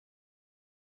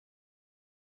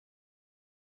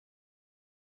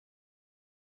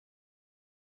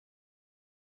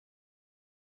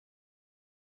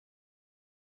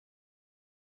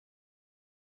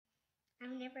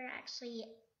I've never actually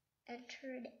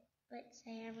entered, let's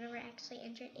say, I've never actually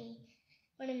entered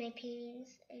one of my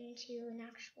paintings into an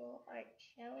actual art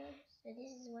show. So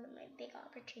this is one of my big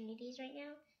opportunities right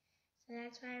now. So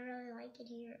that's why I really like it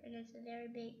here, and it's a very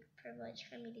big privilege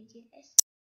for me to do this.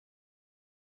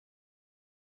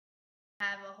 I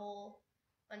have a whole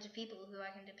bunch of people who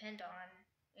I can depend on,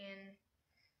 and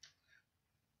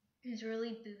it's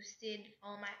really boosted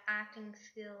all my acting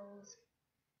skills,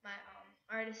 my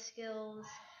artist skills,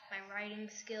 my writing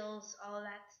skills, all of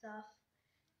that stuff.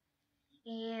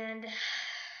 And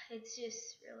it's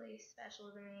just really special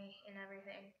to me and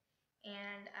everything.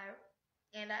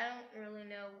 And I don't really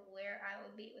know where I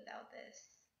would be without this,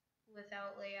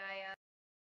 without Layaya.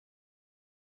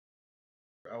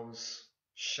 I was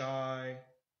shy.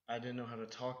 I didn't know how to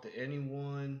talk to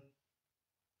anyone.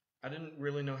 I didn't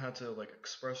really know how to like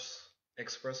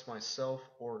express myself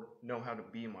or know how to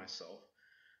be myself.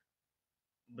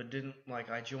 But didn't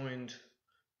like I joined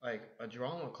like a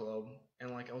drama club,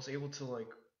 and like I was able to like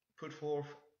put forth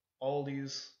all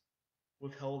these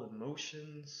withheld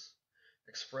emotions,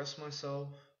 express myself,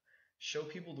 show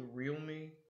people the real me.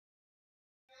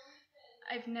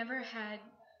 I've never had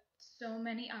so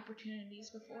many opportunities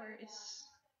before. It's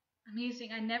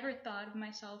amazing. I never thought of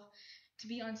myself to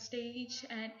be on stage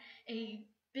at a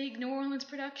big New Orleans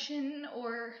production,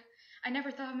 or I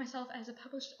never thought of myself as a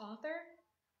published author.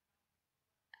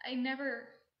 I never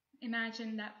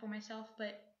imagined that for myself,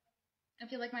 but I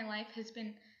feel like my life has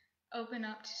been opened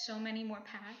up to so many more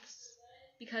paths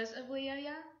because of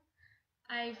Layaya.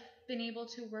 I've been able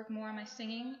to work more on my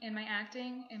singing and my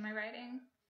acting and my writing.